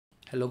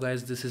Hello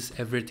guys, this is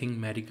Everything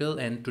Medical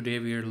and today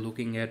we are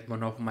looking at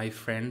one of my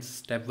friend's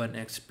Step 1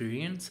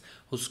 experience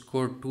who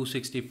scored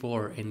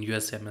 264 in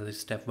USMLE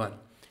Step 1.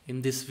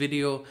 In this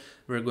video,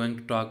 we're going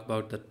to talk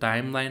about the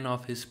timeline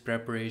of his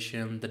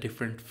preparation, the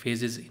different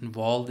phases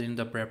involved in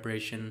the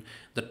preparation,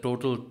 the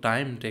total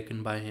time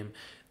taken by him,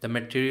 the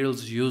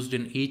materials used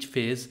in each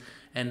phase,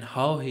 and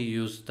how he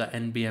used the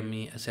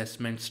NBME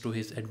assessments to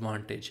his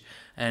advantage.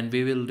 And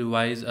we will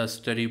devise a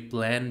study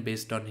plan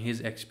based on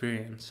his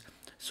experience.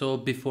 So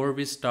before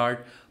we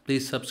start,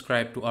 please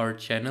subscribe to our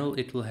channel.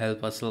 It will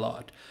help us a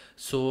lot.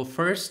 So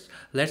first,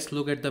 let's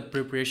look at the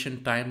preparation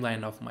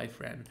timeline of my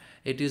friend.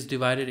 It is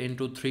divided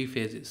into 3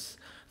 phases.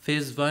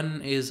 Phase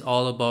 1 is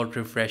all about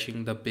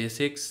refreshing the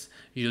basics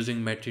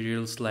using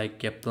materials like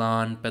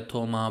Kaplan,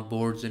 Pathoma,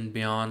 boards and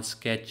beyond,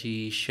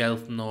 sketchy,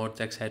 shelf notes,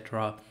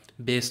 etc.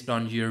 based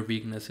on your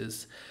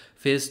weaknesses.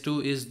 Phase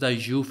 2 is the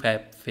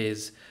UFAP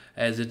phase,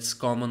 as it's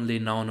commonly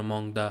known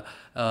among the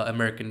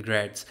American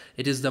grads.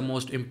 It is the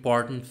most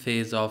important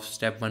phase of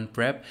Step 1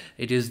 prep.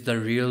 It is the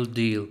real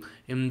deal.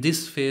 In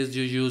this phase,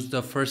 you use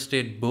the first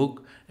aid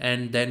book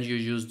and then you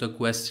use the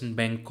question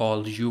bank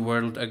called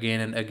UWorld again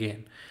and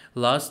again.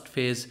 Last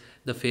phase,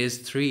 the phase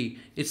 3,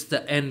 it's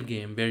the end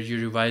game where you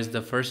revise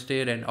the first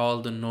aid and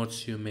all the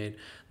notes you made.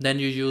 Then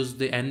you use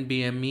the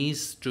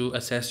NBMEs to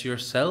assess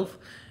yourself,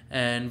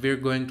 and we're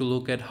going to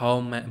look at how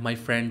my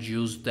friend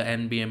used the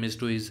NBMs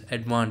to his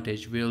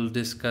advantage. We'll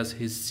discuss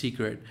his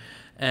secret,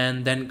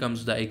 and then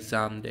comes the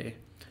exam day.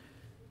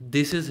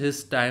 This is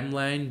his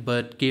timeline,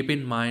 but keep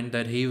in mind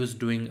that he was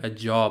doing a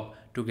job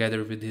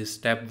together with his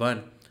Step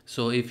 1.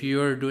 So if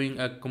you are doing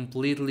a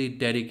completely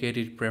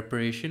dedicated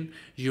preparation,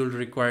 you'll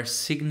require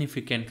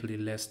significantly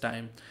less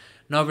time.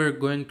 Now we're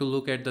going to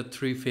look at the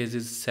 3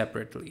 phases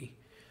separately.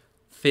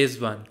 Phase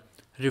 1,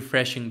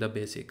 refreshing the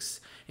basics.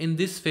 In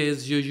this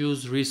phase, you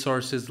use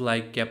resources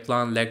like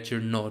Kaplan lecture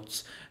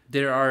notes.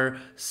 There are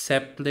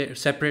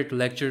separate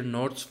lecture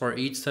notes for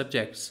each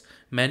subject.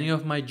 Many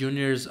of my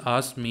juniors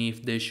asked me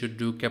if they should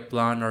do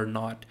Kaplan or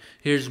not.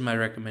 Here's my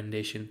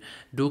recommendation.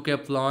 Do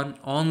Kaplan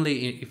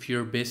only if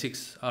your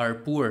basics are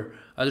poor.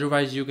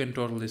 Otherwise, you can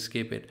totally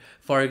skip it.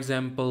 For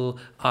example,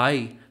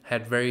 I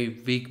had very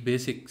weak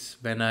basics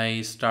when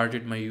I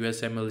started my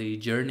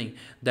USMLE journey.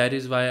 That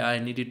is why I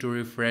needed to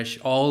refresh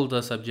all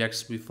the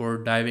subjects before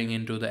diving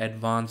into the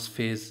advanced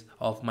phase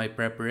of my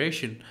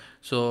preparation.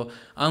 So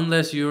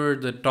unless you're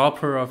the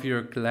topper of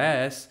your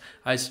class,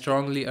 I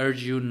strongly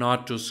urge you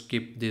not to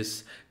skip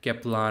this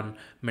Kaplan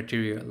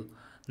material.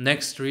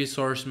 Next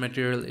resource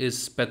material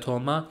is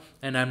Pathoma,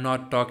 and I'm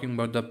not talking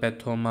about the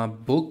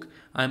Pathoma book.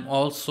 I'm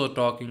also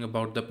talking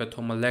about the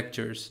Pathoma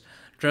lectures.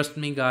 Trust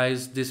me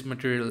guys, this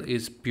material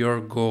is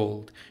pure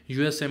gold.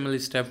 USMLE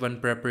Step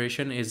 1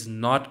 preparation is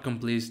not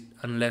complete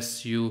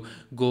unless you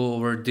go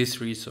over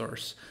this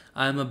resource.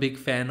 I'm a big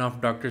fan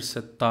of Dr.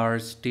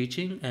 Sattar's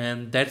teaching,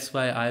 and that's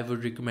why I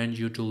would recommend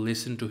you to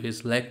listen to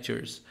his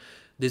lectures.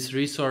 This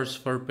resource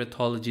for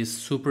pathology is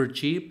super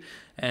cheap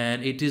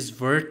and it is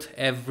worth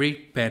every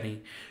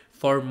penny.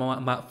 For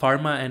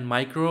pharma and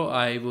micro,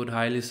 I would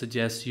highly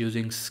suggest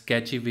using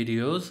sketchy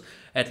videos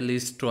at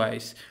least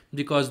twice,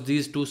 because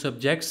these 2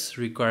 subjects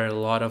require a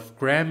lot of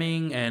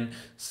cramming, and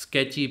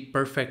sketchy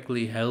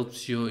perfectly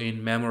helps you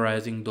in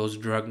memorizing those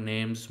drug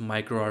names,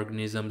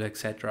 microorganisms,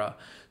 etc.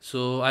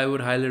 So I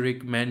would highly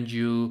recommend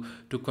you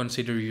to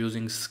consider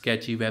using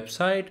sketchy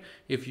website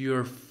if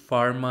your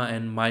pharma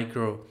and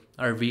micro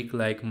are weak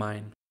like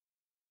mine.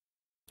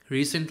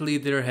 Recently,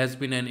 there has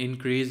been an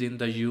increase in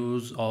the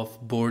use of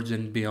boards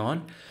and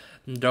beyond.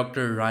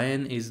 Dr.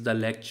 Ryan is the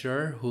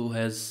lecturer who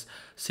has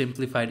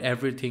simplified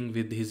everything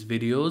with his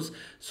videos.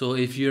 So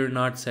if you're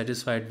not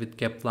satisfied with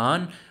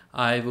Kaplan,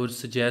 I would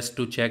suggest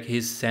to check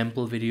his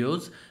sample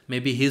videos.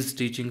 Maybe his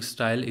teaching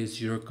style is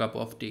your cup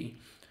of tea.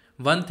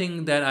 One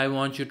thing that I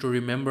want you to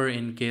remember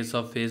in case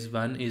of phase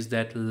 1 is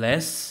that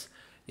less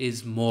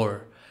is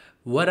more.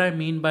 What I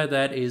mean by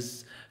that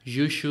is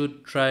you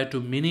should try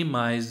to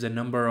minimize the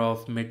number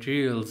of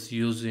materials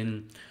used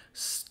in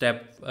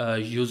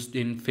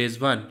phase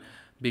 1,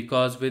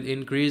 because with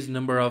increased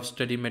number of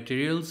study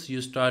materials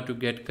you start to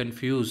get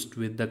confused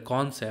with the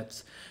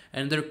concepts.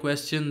 Another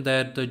question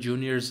that the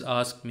juniors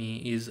ask me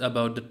is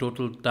about the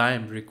total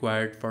time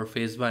required for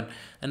phase 1,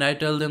 and I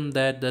tell them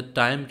that the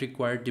time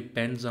required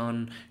depends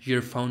on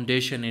your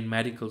foundation in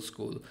medical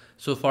school.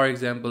 So for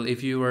example,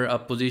 if you were a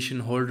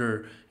position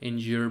holder in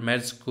your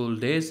med school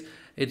days,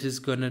 it is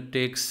gonna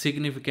take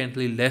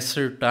significantly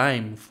lesser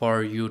time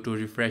for you to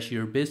refresh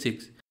your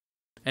basics.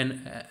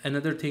 And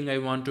another thing I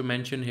want to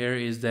mention here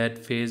is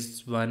that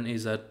phase 1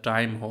 is a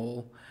time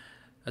hole.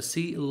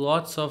 See,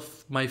 lots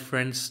of my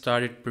friends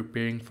started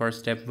preparing for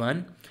Step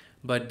 1,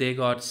 but they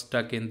got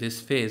stuck in this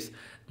phase.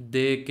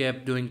 They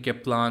kept doing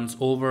Kaplans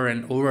over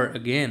and over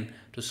again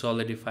to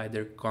solidify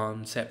their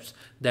concepts.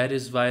 That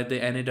is why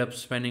they ended up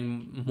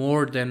spending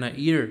more than a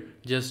year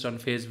just on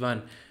phase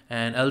 1,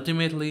 and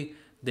ultimately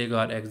they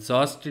got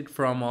exhausted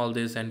from all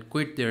this and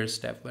quit their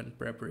Step 1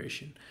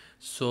 preparation.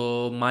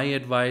 So my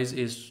advice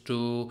is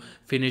to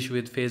finish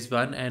with phase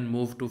 1 and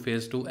move to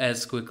phase 2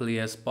 as quickly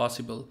as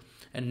possible.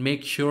 And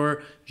make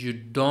sure you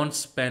don't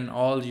spend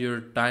all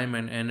your time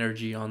and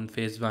energy on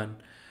phase 1.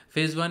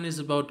 Phase 1 is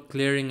about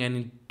clearing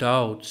any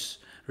doubts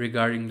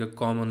regarding the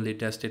commonly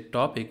tested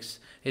topics.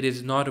 It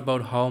is not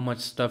about how much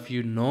stuff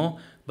you know,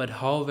 but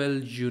how well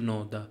you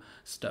know the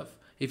stuff.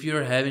 If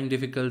you're having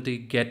difficulty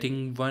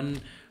getting one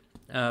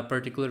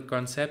particular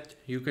concept,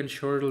 you can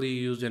surely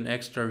use an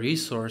extra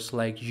resource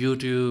like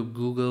YouTube,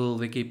 Google,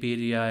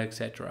 Wikipedia,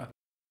 etc.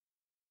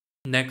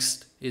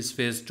 Next is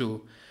phase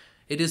 2.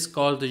 It is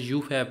called the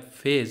UFAB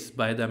phase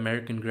by the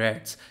American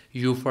grads.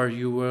 U for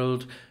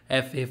UWorld,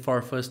 FA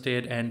for First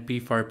Aid, and P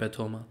for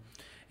Pathoma.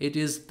 It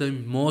is the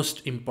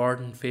most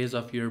important phase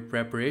of your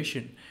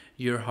preparation.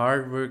 Your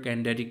hard work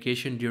and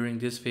dedication during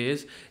this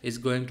phase is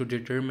going to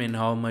determine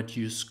how much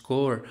you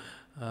score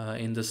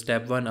in the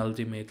step 1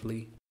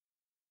 ultimately.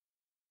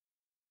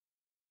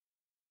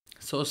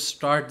 So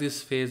start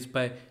this phase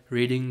by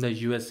reading the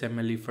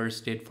USMLE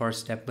First Aid for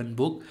Step 1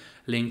 book.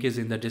 Link is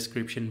in the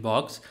description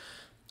box.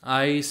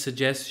 I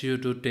suggest you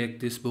to take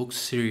this book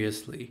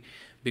seriously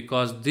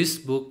because this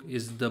book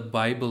is the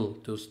Bible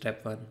to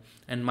Step 1.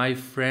 And my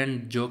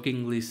friend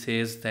jokingly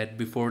says that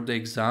before the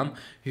exam,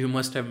 you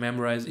must have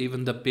memorized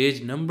even the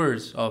page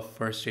numbers of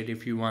First Aid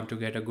if you want to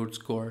get a good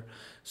score.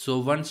 So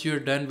once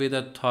you're done with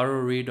a thorough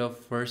read of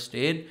First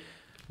Aid,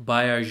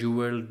 buy our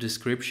UWorld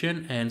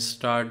description and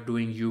start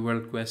doing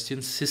UWorld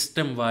questions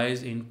system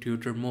wise in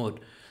tutor mode.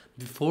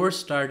 Before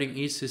starting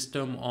each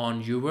system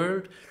on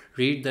UWorld,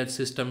 read that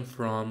system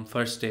from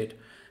First Aid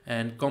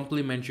and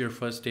complement your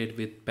First Aid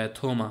with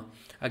Pathoma.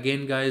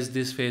 Again guys,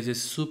 this phase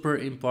is super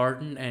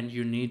important and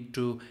you need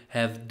to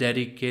have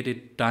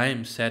dedicated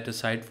time set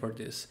aside for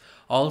this.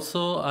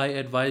 Also, I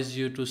advise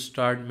you to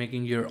start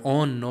making your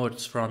own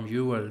notes from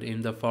UWorld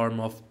in the form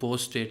of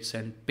post-its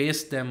and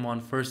paste them on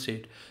First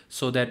Aid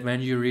so that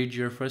when you read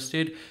your First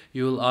Aid,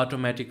 you will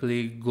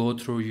automatically go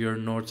through your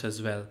notes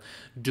as well.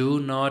 Do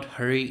not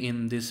hurry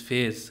in this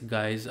phase,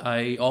 guys.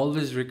 I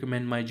always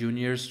recommend my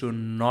juniors to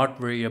not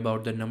worry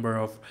about the number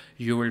of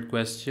UWorld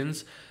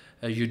questions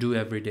you do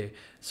every day.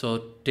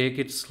 So take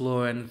it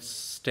slow and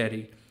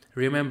steady.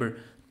 Remember,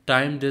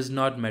 time does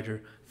not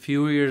matter.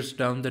 Few years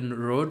down the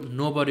road,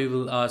 nobody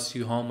will ask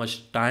you how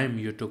much time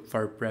you took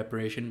for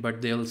preparation,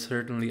 but they'll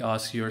certainly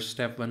ask your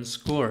step 1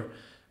 score.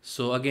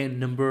 So again,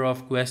 number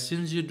of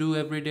questions you do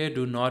every day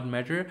do not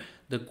matter.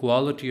 The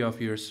quality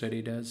of your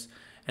study does.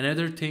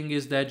 Another thing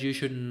is that you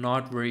should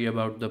not worry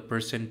about the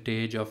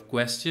percentage of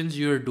questions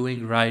you're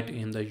doing right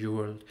in the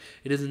UWorld.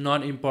 It is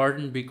not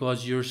important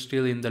because you're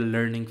still in the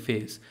learning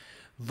phase.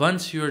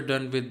 Once you're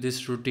done with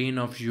this routine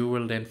of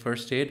UWorld and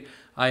First Aid,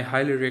 I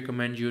highly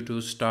recommend you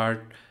to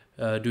start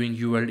doing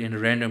UWorld in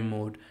random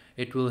mode.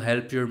 It will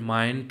help your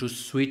mind to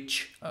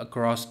switch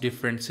across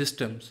different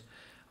systems.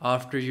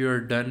 After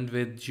you're done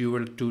with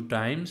UWorld 2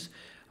 times,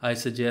 I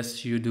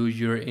suggest you do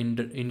your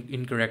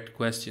incorrect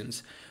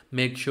questions.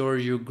 Make sure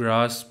you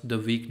grasp the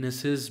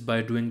weaknesses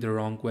by doing the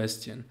wrong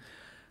question.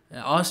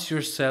 Ask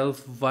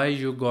yourself why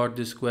you got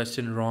this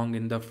question wrong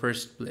in the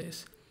first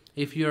place.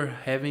 If you're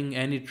having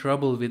any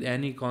trouble with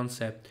any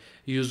concept,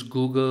 use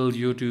Google,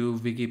 YouTube,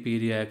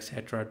 Wikipedia,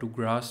 etc. to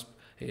grasp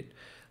it.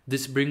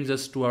 This brings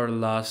us to our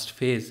last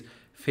phase,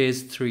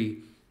 phase 3,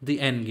 the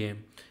end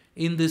game.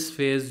 In this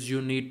phase,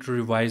 you need to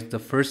revise the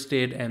First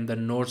Aid and the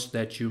notes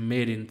that you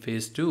made in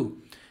phase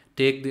 2.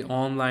 Take the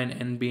online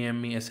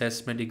NBME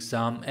assessment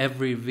exam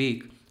every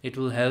week. It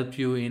will help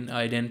you in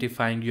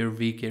identifying your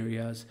weak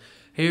areas.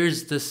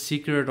 Here's the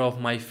secret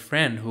of my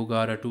friend who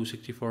got a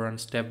 264 on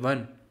step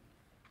 1.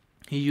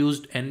 He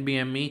used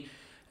NBME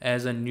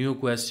as a new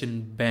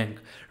question bank.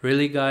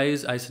 Really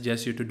guys, I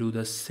suggest you to do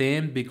the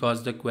same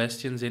because the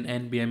questions in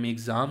NBME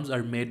exams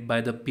are made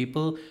by the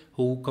people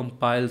who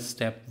compile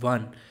step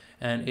 1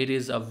 and it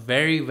is a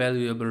very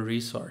valuable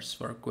resource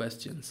for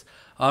questions.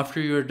 After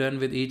you're done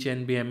with each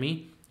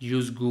NBME,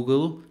 use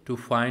Google to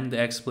find the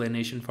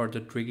explanation for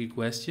the tricky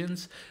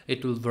questions.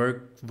 It will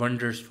work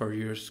wonders for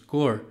your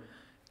score.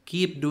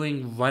 Keep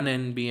doing one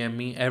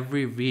NBME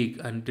every week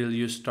until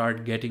you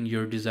start getting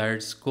your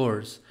desired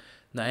scores.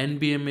 The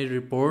NBME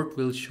report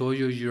will show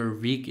you your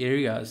weak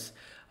areas.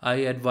 I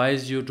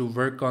advise you to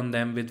work on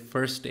them with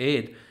First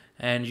Aid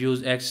and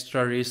use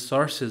extra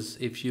resources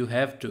if you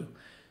have to.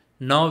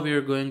 Now we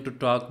are going to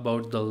talk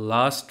about the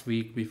last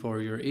week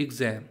before your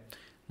exam.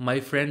 My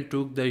friend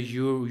took the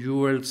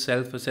UWorld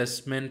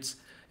self-assessments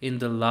in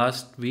the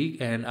last week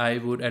and I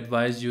would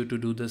advise you to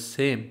do the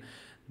same.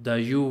 The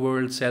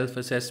UWorld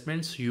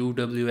self-assessments,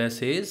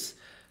 UWSAs,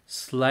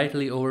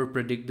 slightly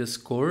overpredict the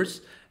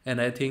scores and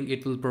I think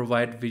it will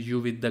provide you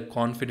with the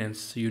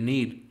confidence you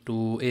need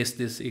to ace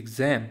this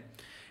exam.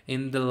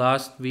 In the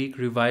last week,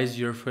 revise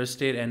your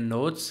First Aid and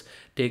notes.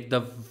 Take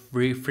the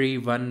free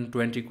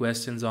 120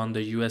 questions on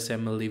the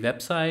USMLE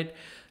website.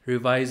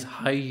 Revise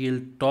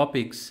high-yield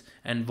topics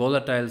and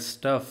volatile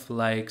stuff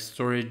like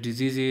storage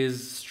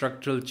diseases,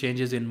 structural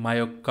changes in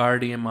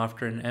myocardium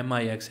after an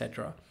MI,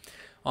 etc.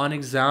 On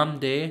exam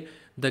day,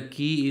 The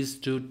key is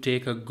to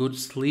take a good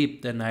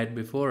sleep the night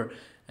before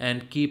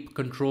and keep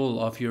control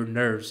of your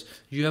nerves.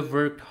 You have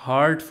worked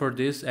hard for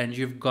this and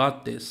you've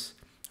got this.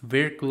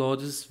 Wear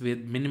clothes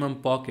with minimum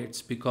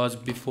pockets because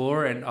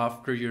before and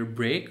after your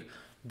break,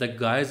 the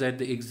guys at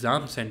the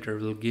exam center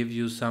will give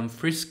you some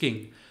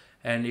frisking.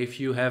 And if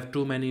you have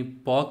too many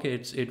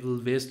pockets, it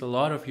will waste a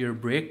lot of your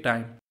break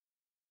time.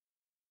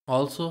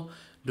 Also,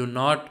 do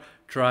not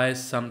try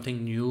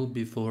something new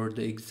before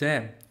the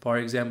exam. For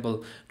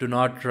example, do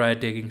not try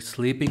taking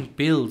sleeping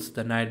pills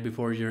the night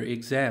before your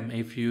exam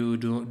if you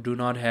do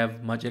not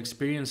have much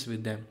experience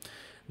with them.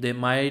 They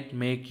might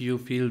make you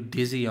feel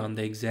dizzy on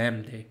the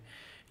exam day.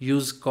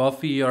 Use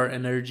coffee or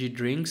energy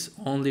drinks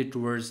only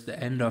towards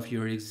the end of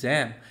your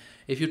exam.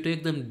 If you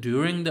take them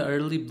during the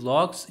early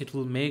blocks, it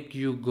will make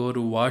you go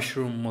to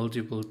washroom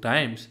multiple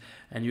times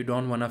and you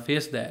don't want to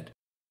face that.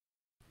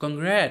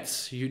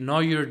 Congrats! Now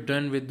you're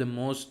done with the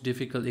most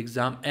difficult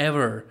exam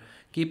ever.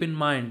 Keep in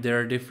mind there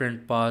are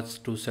different paths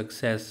to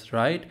success,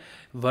 right?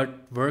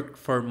 What worked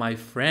for my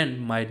friend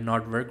might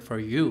not work for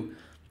you.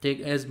 Take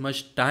as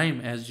much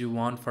time as you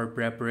want for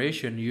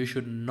preparation. You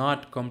should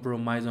not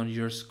compromise on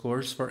your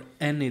scores for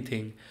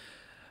anything.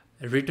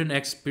 Written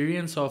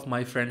experience of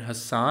my friend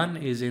Hassan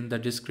is in the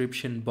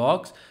description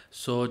box,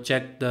 so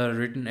check the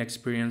written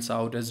experience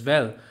out as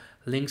well.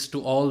 Links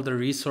to all the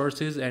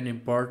resources and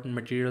important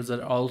materials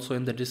are also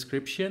in the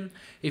description.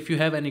 If you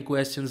have any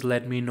questions,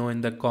 let me know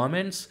in the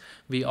comments.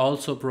 We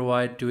also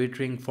provide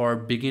tutoring for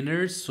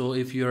beginners, so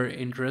if you are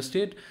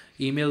interested,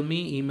 email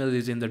me. Email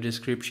is in the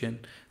description.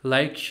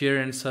 Like, share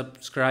and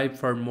subscribe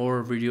for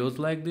more videos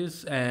like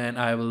this, and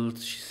I will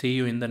see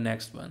you in the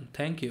next one.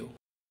 Thank you.